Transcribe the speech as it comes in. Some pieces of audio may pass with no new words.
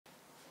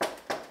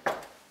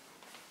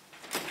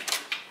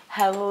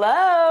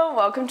Hello,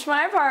 welcome to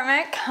my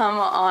apartment. Come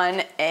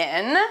on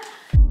in.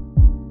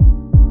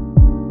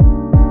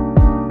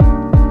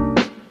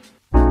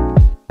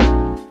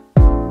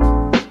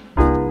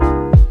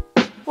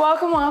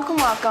 Welcome, welcome,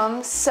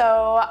 welcome.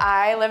 So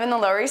I live in the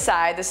Lower East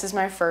Side. This is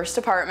my first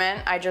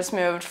apartment. I just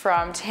moved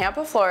from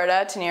Tampa,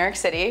 Florida to New York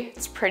City.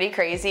 It's pretty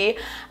crazy.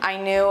 I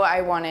knew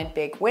I wanted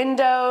big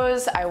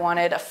windows. I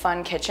wanted a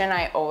fun kitchen.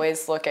 I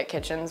always look at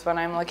kitchens when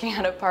I'm looking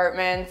at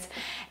apartments.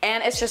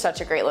 And it's just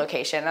such a great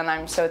location and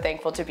I'm so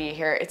thankful to be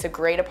here. It's a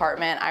great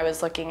apartment. I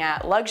was looking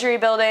at luxury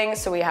buildings,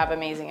 so we have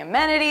amazing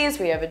amenities.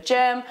 We have a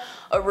gym,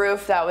 a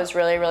roof. That was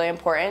really, really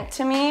important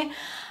to me.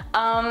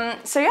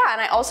 So yeah,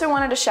 and I also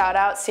wanted to shout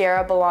out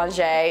Sierra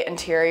Belanger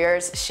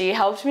Interiors. She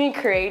helped me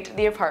create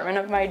the apartment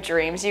of my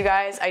dreams, you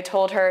guys. I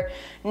told her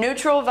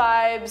neutral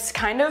vibes,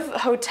 kind of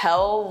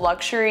hotel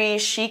luxury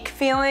chic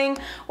feeling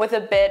with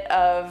a bit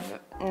of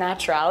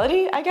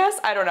naturality, I guess.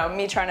 I don't know,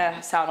 me trying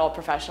to sound all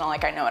professional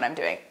like I know what I'm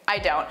doing. I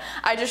don't.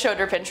 I just showed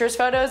her Pinterest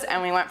photos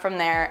and we went from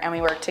there and we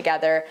worked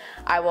together.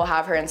 I will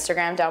have her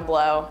Instagram down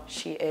below.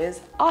 She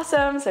is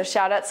awesome, so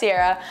shout out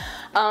Sierra.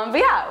 But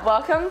yeah,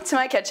 welcome to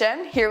my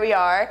kitchen. Here we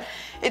are.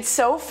 It's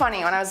so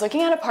funny, when I was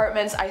looking at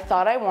apartments, I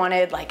thought I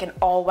wanted like an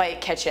all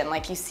white kitchen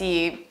like you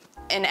see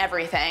in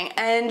everything.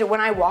 And when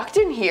I walked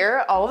in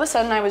here, all of a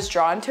sudden I was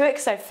drawn to it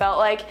because I felt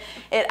like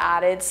it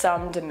added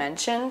some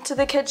dimension to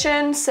the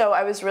kitchen. So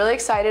I was really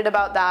excited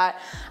about that.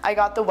 I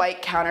got the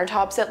white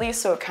countertops at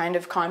least, so it kind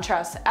of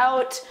contrasts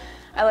out.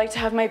 I like to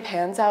have my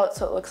pans out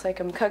so it looks like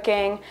I'm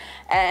cooking.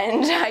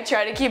 And I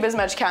try to keep as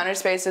much counter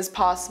space as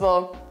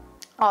possible.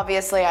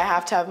 Obviously, I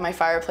have to have my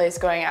fireplace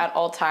going at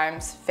all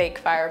times. Fake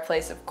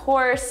fireplace, of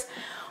course.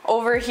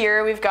 Over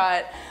here, we've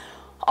got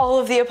all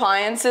of the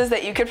appliances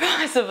that you could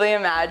possibly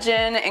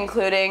imagine,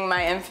 including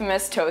my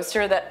infamous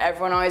toaster that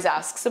everyone always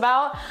asks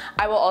about.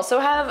 I will also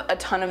have a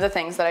ton of the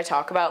things that I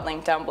talk about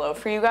linked down below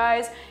for you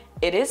guys.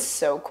 It is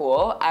so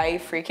cool.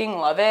 I freaking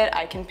love it.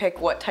 I can pick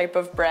what type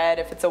of bread,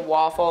 if it's a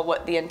waffle,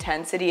 what the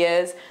intensity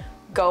is,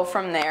 go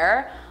from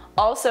there.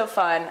 Also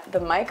fun, the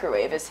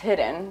microwave is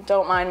hidden.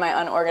 Don't mind my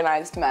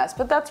unorganized mess,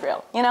 but that's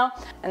real, you know?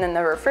 And then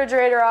the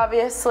refrigerator,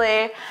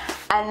 obviously.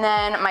 And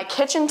then my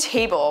kitchen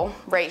table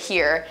right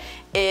here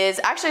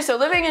is actually, so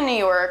living in New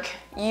York,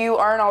 you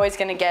aren't always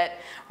gonna get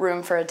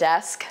room for a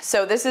desk.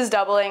 So this is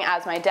doubling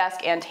as my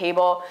desk and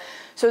table.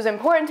 So it was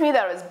important to me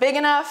that it was big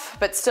enough,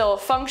 but still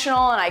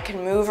functional and I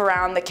can move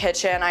around the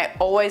kitchen. I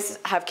always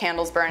have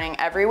candles burning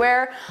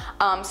everywhere.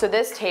 So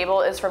this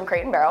table is from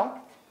Crate & Barrel.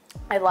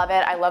 I love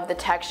it. I love the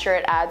texture.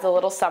 It adds a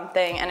little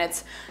something and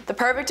it's the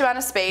perfect amount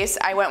of space.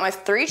 I went with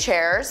 3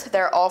 chairs.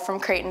 They're all from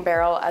Crate &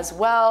 Barrel as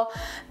well.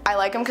 I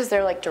like them because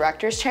they're like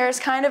director's chairs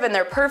kind of, and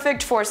they're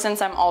perfect for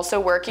since I'm also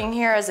working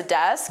here as a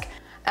desk.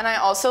 And I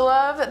also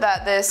love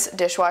that this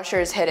dishwasher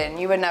is hidden.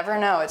 You would never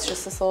know, it's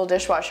just this little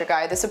dishwasher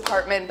guy. This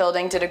apartment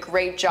building did a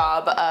great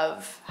job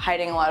of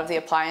hiding a lot of the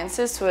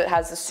appliances, so it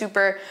has a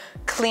super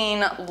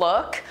clean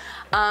look.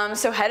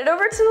 So headed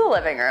over to the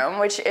living room,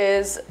 which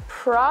is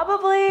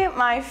probably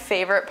my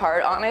favorite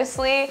part,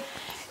 honestly.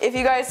 If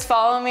you guys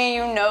follow me,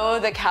 you know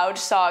the couch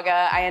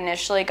saga. I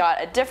initially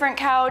got a different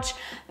couch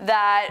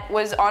that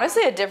was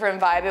honestly a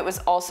different vibe. It was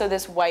also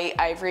this white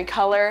ivory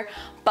color,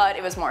 but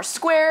it was more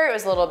square, it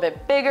was a little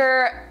bit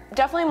bigger,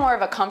 definitely more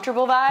of a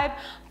comfortable vibe,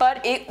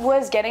 but it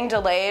was getting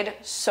delayed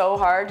so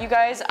hard, you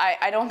guys.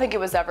 I don't think it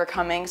was ever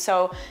coming.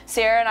 So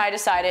Sarah and I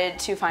decided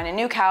to find a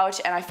new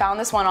couch and I found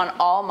this one on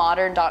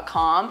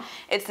allmodern.com.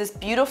 It's this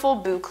beautiful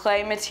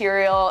boucle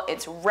material.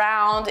 It's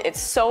round, it's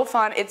so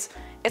fun.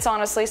 It's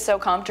honestly so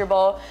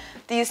comfortable.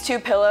 These 2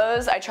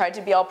 pillows, I tried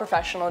to be all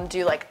professional and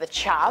do like the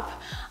chop.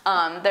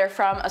 They're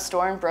from a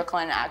store in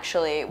Brooklyn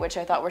actually, which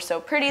I thought were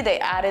so pretty. They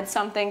added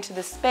something to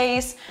the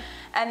space.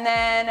 And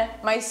then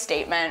my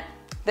statement,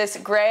 this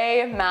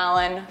gray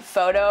Malin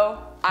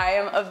photo, I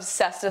am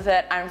obsessed with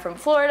it. I'm from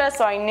Florida,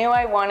 so I knew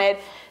I wanted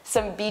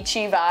some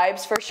beachy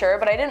vibes for sure,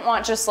 but I didn't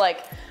want just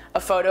like a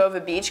photo of a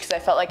beach because I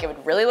felt like it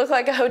would really look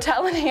like a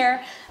hotel in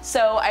here.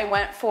 So I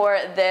went for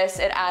this.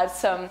 It adds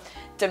some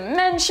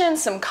dimension,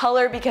 some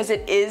color because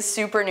it is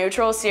super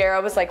neutral.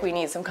 Sierra was like, we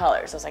need some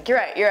colors. I was like, you're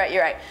right, you're right,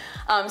 you're right.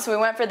 So we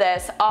went for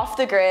this, off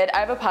the grid. I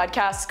have a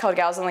podcast called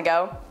Gals on the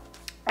Go.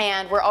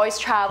 And we're always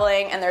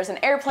traveling and there's an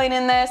airplane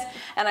in this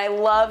and I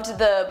loved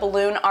the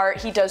balloon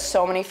art. He does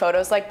so many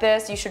photos like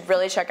this. You should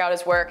really check out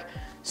his work.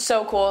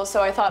 So cool.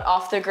 So I thought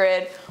off the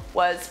grid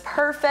was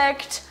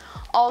perfect.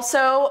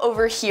 Also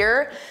over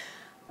here,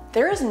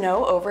 there is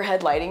no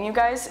overhead lighting, you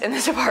guys, in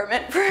this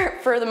apartment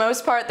for the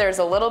most part. There's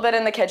a little bit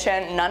in the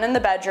kitchen, none in the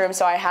bedroom,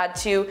 so I had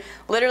to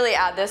literally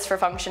add this for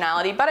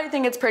functionality, but I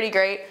think it's pretty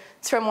great.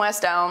 It's from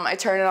West Elm. I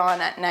turn it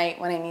on at night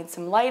when I need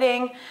some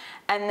lighting.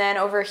 And then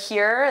over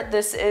here,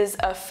 this is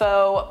a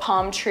faux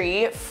palm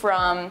tree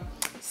from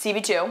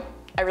CB2.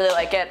 I really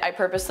like it. I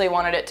purposely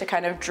wanted it to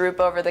kind of droop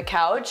over the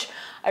couch.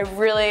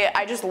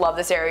 I just love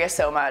this area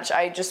so much.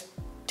 I just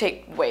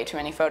take way too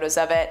many photos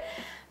of it.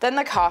 Then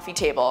the coffee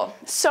table,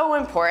 so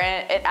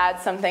important. It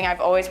adds something.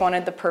 I've always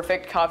wanted the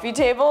perfect coffee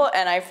table,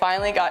 and I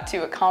finally got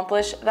to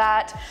accomplish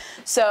that.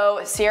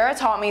 So Sierra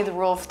taught me the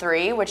rule of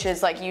 3, which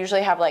is like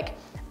usually have like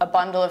a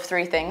bundle of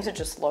 3 things. It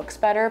just looks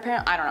better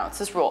apparently. I don't know, it's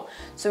this rule.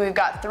 So we've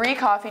got 3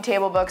 coffee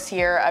table books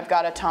here. I've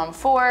got a Tom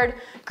Ford,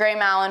 Gray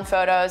Mallon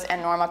photos,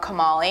 and Norma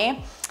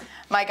Kamali.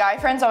 My guy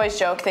friends always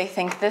joke they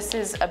think this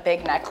is a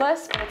big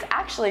necklace, but it's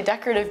actually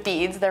decorative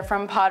beads. They're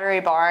from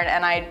Pottery Barn,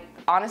 and I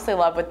honestly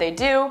love what they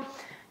do.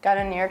 Got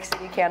a New York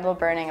City candle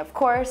burning, of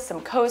course,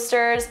 some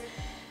coasters.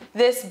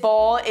 This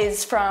bowl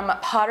is from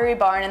Pottery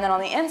Barn, and then on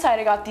the inside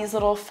I got these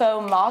little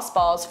faux moss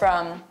balls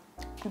from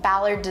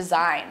Ballard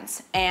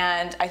Designs.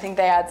 And I think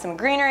they add some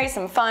greenery,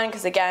 some fun,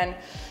 because again,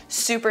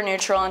 super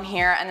neutral in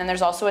here. And then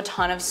there's also a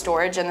ton of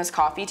storage in this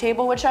coffee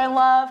table, which I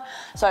love.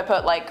 So I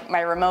put like my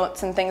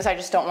remotes and things I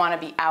just don't want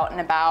to be out and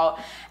about.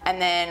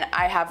 And then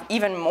I have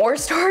even more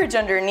storage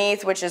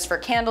underneath, which is for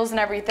candles and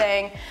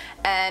everything.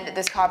 And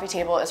this coffee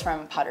table is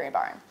from Pottery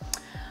Barn.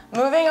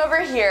 Moving over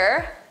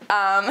here,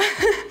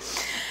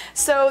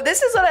 so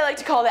this is what I like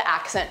to call the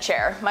accent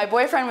chair. My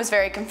boyfriend was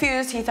very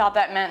confused. He thought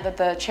that meant that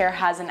the chair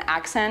has an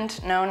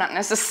accent. No, not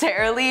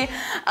necessarily.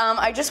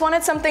 I just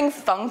wanted something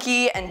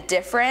funky and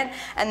different,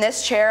 and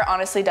this chair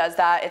honestly does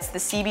that. It's the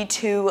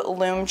CB2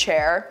 Loom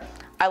chair.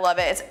 I love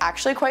it. It's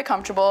actually quite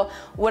comfortable.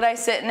 Would I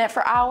sit in it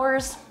for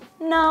hours?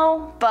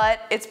 No,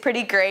 but it's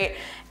pretty great,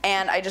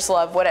 and I just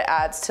love what it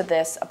adds to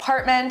this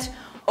apartment.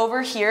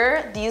 Over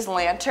here, these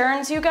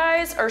lanterns, you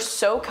guys, are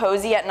so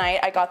cozy at night.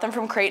 I got them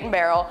from Crate &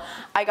 Barrel.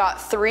 I got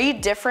 3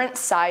 different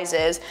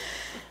sizes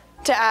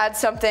to add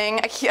something.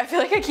 I feel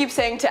like I keep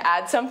saying to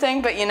add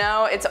something, but you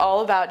know, it's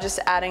all about just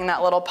adding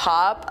that little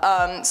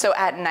pop. So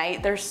at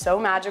night, they're so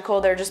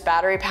magical. They're just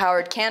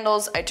battery-powered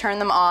candles. I turn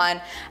them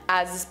on,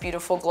 adds this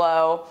beautiful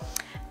glow.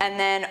 And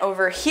then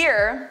over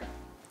here,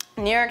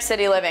 New York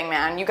City living,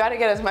 man. You gotta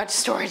get as much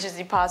storage as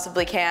you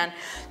possibly can.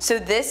 So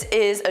this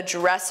is a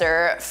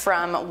dresser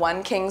from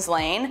One Kings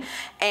Lane,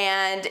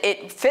 and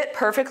it fit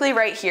perfectly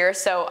right here.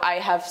 So I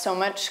have so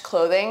much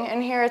clothing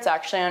in here, it's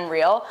actually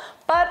unreal,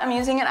 but I'm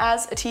using it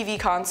as a TV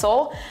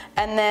console.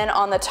 And then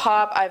on the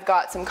top, I've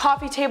got some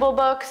coffee table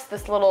books,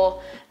 this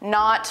little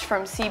knot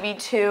from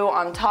CB2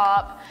 on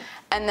top.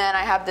 And then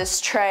I have this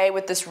tray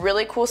with this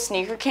really cool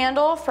sneaker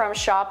candle from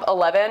Shop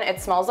 11.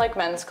 It smells like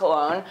men's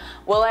cologne.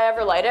 Will I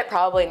ever light it?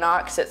 Probably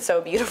not, because it's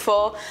so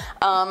beautiful.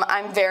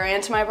 I'm very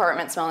into my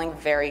apartment smelling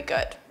very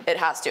good. It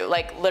has to.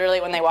 Like literally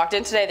when they walked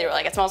in today, they were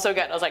like, it smells so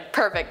good. I was like,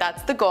 perfect,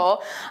 that's the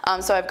goal.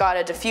 So I've got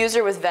a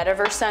diffuser with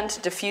vetiver scent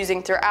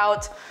diffusing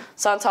throughout,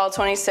 Santal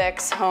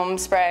 26 home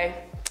spray,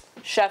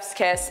 chef's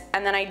kiss.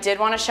 And then I did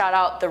want to shout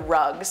out the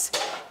rugs.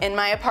 In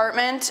my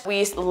apartment,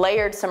 we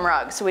layered some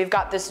rugs. So we've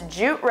got this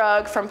jute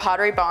rug from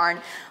Pottery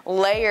Barn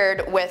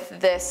layered with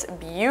this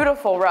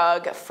beautiful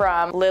rug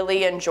from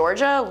Lulu in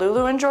Georgia.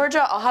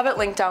 I'll have it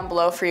linked down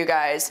below for you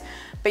guys.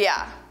 But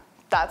yeah,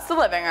 that's the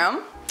living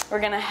room.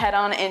 We're gonna head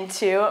on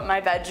into my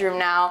bedroom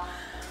now.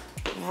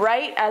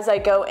 Right as I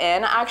go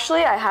in,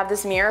 actually, I have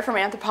this mirror from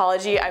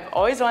Anthropologie. I've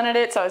always wanted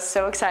it, so I was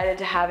so excited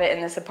to have it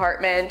in this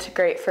apartment.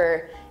 Great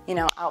for, you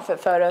know, outfit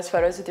photos,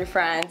 photos with your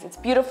friends. It's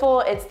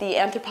beautiful. It's the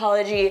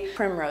Anthropologie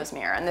Primrose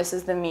mirror, and this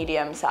is the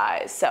medium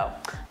size. So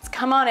let's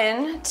come on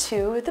in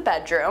to the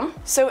bedroom.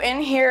 So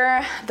in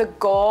here, the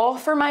goal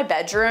for my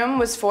bedroom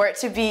was for it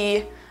to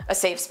be a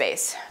safe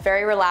space,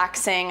 very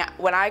relaxing.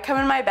 When I come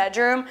in my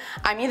bedroom,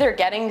 I'm either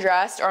getting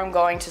dressed or I'm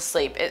going to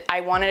sleep. I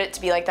wanted it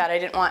to be like that. I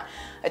didn't want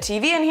a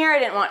TV in here. I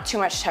didn't want too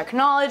much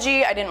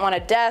technology. I didn't want a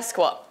desk.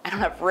 Well, I don't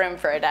have room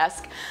for a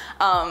desk,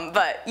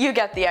 but you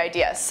get the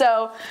idea.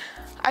 So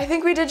I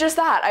think we did just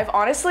that. I've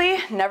honestly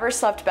never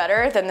slept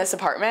better than this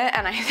apartment,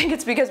 and I think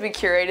it's because we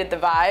curated the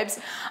vibes.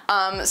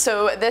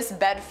 So this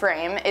bed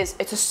frame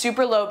it's a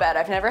super low bed.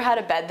 I've never had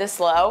a bed this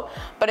low,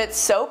 but it's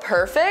so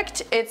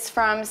perfect. It's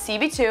from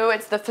CB2,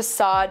 it's the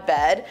facade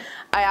bed.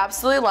 I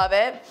absolutely love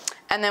it.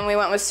 And then we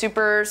went with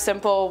super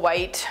simple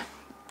white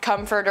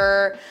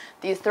comforter,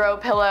 these throw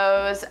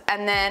pillows,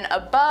 and then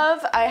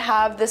above I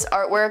have this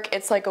artwork.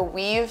 It's like a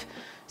weave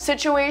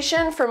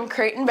situation from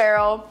Crate &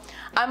 Barrel.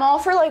 I'm all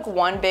for like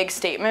one big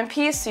statement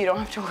piece, so you don't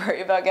have to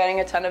worry about getting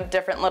a ton of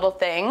different little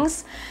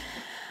things.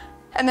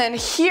 And then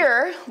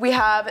here we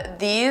have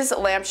these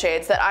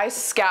lampshades that I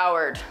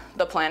scoured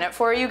the planet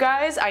for, you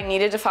guys. I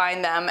needed to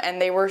find them,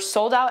 and they were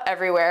sold out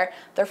everywhere.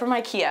 They're from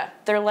IKEA.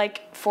 They're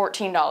like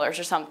 $14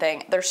 or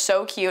something. They're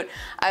so cute.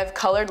 I have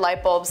colored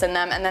light bulbs in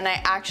them, and then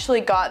I actually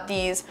got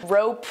these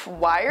rope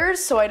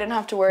wires, so I didn't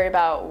have to worry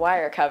about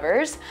wire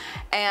covers.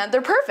 And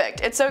they're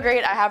perfect. It's so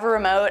great. I have a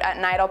remote. At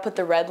night I'll put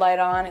the red light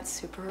on. It's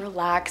super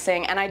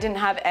relaxing, and I didn't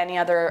have any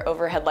other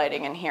overhead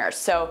lighting in here,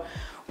 so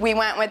we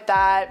went with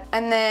that.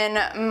 And then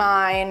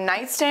my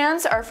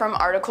nightstands are from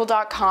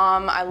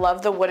article.com. I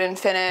love the wooden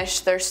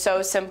finish. They're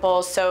so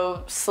simple,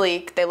 so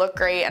sleek. They look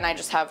great, and I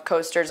just have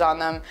coasters on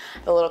them.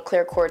 The little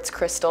clear quartz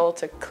crystal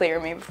to clear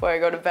me before I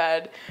go to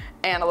bed,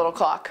 and a little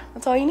clock.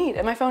 That's all you need.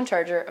 And my phone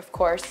charger, of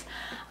course.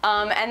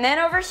 And then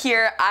over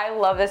here, I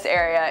love this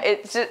area.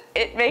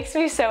 It makes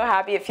me so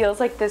happy. It feels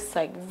like this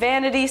like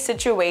vanity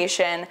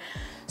situation.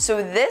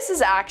 So this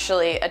is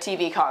actually a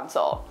TV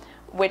console,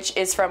 which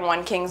is from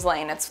One Kings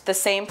Lane. It's the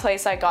same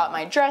place I got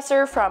my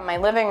dresser from my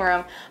living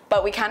room,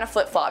 but we kind of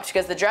flip-flopped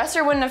because the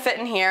dresser wouldn't have fit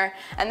in here,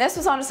 and this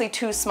was honestly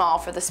too small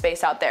for the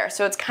space out there.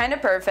 So it's kind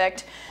of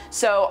perfect.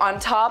 So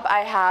on top I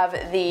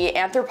have the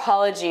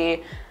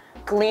Anthropologie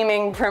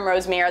gleaming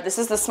primrose mirror. This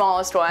is the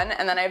smallest one,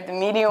 and then I have the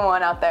medium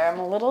one out there. I'm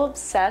a little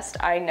obsessed,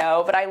 I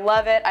know, but I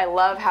love it. I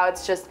love how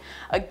it's just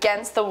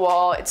against the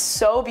wall. It's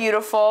so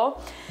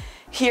beautiful.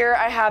 Here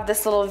I have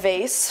this little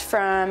vase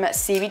from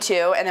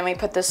CB2, and then we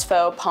put this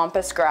faux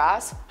pampas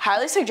grass.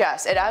 Highly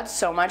suggest. It adds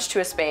so much to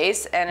a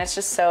space, and it's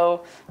just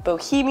so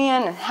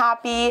bohemian and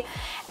happy.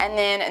 And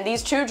then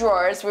these two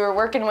drawers, we were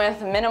working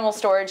with minimal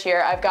storage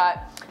here. I've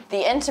got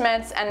the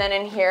intimates, and then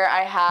in here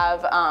I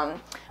have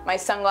my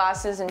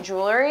sunglasses and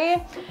jewelry.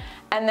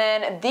 And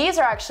then these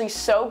are actually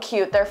so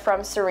cute. They're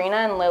from Serena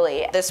and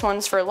Lily. This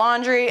one's for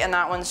laundry, and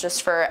that one's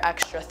just for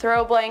extra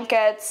throw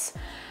blankets.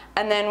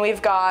 And then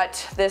we've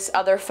got this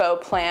other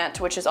faux plant,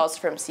 which is also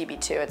from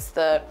CB2. It's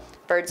the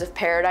Birds of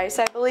Paradise,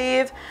 I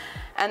believe.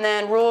 And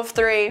then rule of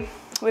three,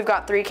 we've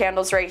got 3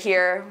 candles right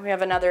here. We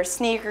have another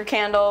sneaker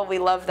candle, we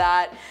love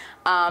that.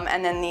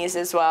 And then these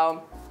as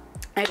well.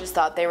 I just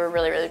thought they were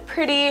really, really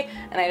pretty,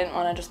 and I didn't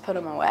want to just put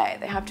them away.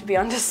 They have to be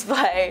on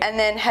display. And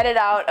then headed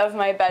out of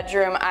my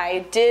bedroom,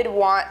 I did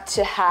want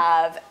to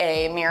have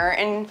a mirror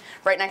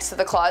right next to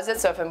the closet,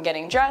 so if I'm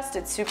getting dressed,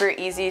 it's super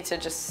easy to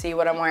just see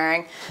what I'm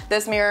wearing.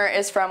 This mirror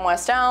is from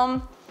West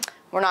Elm.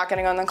 We're not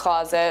gonna go in the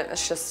closet,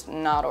 it's just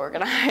not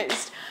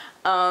organized.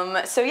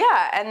 So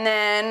yeah, and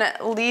then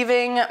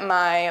leaving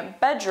my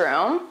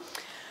bedroom,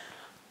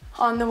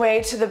 on the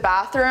way to the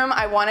bathroom,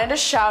 I wanted to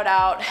shout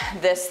out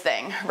this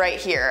thing right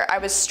here. I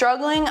was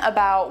struggling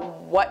about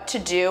what to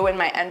do in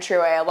my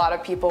entryway. A lot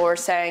of people were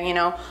saying, you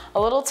know,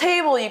 a little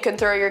table you can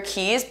throw your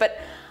keys,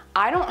 but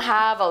I don't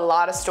have a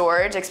lot of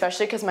storage,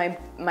 especially because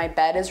my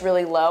bed is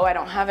really low. I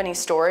don't have any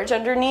storage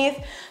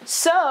underneath.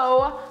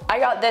 So I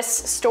got this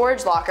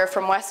storage locker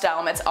from West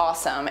Elm. It's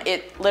awesome.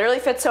 It literally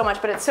fits so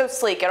much, but it's so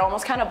sleek. It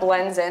almost kind of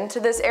blends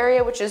into this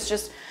area, which is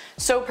just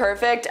so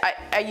perfect.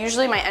 I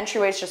usually my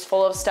entryway is just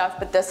full of stuff,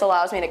 but this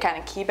allows me to kind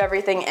of keep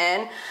everything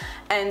in.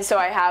 And so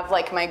I have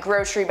like my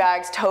grocery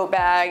bags, tote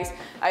bags,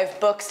 I have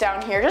books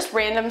down here, just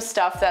random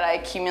stuff that I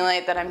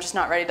accumulate that I'm just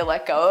not ready to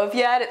let go of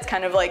yet. It's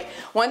kind of like,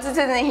 once it's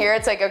in here,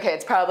 it's like, okay,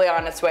 it's probably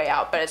on its way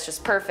out, but it's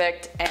just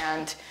perfect.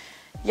 And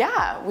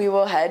yeah, we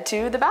will head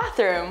to the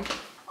bathroom.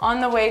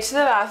 On the way to the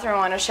bathroom, I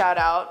want to shout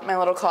out my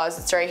little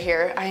closets right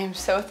here. I am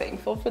so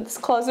thankful for this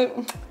closet.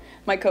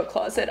 My coat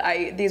closet,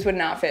 these would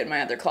not fit in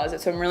my other closet,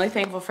 so I'm really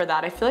thankful for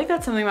that. I feel like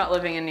that's something about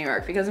living in New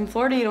York, because in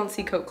Florida you don't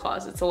see coat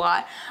closets a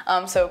lot.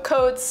 So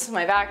coats,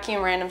 my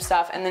vacuum, random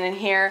stuff, and then in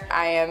here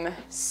I am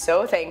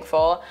so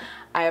thankful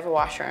I have a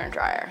washer and a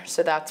dryer.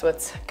 So that's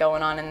what's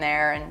going on in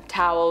there, and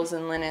towels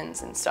and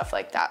linens and stuff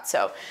like that.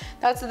 So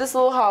that's what this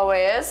little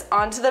hallway is.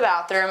 Onto the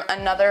bathroom,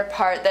 another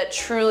part that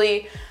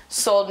truly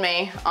sold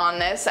me on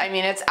this. I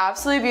mean, it's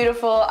absolutely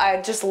beautiful.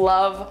 I just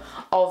love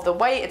all of the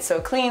white. It's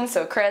so clean,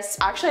 so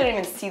crisp. Actually, I didn't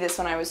even see this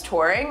when I was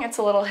touring. It's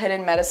a little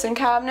hidden medicine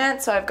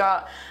cabinet. So I've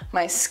got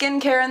my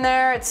skincare in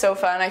there. It's so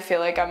fun. I feel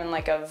like I'm in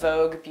like a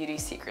Vogue Beauty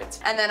Secrets.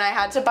 And then I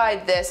had to buy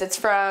this. It's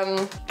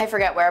from, I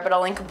forget where, but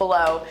I'll link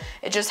below.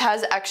 It just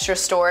has extra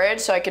storage,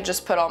 so I could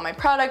just put all my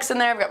products in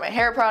there. I've got my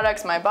hair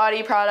products, my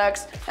body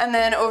products. And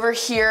then over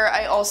here,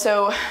 I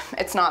also,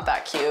 it's not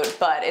that cute,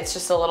 but it's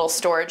just a little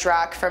storage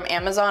rack from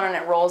Amazon, and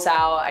it rolls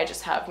out. I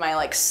just have my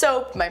like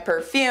soap, my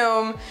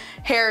perfume,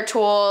 hair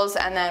tools,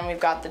 and then we've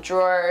got the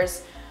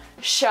drawers,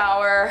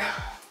 shower.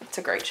 It's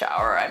a great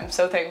shower. I'm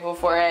so thankful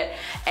for it.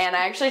 And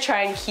I actually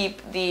try and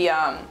keep the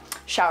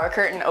shower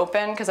curtain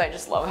open because I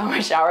just love how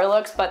my shower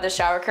looks, but the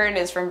shower curtain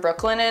is from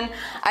Brooklinen.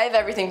 I have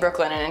everything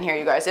Brooklinen in here,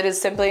 you guys. It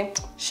is simply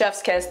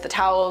chef's kiss, the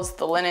towels,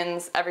 the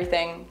linens,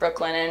 everything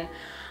Brooklinen.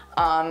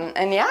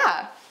 And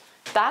yeah,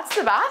 that's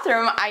the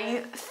bathroom.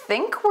 I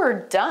think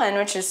we're done,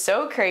 which is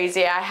so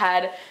crazy. I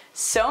had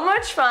so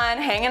much fun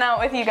hanging out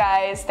with you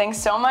guys. Thanks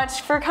so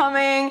much for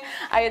coming.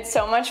 I had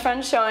so much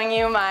fun showing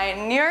you my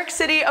New York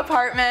City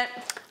apartment.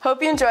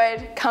 Hope you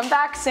enjoyed. Come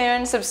back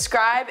soon.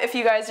 Subscribe if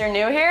you guys are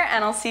new here,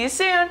 and I'll see you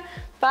soon.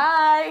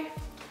 Bye.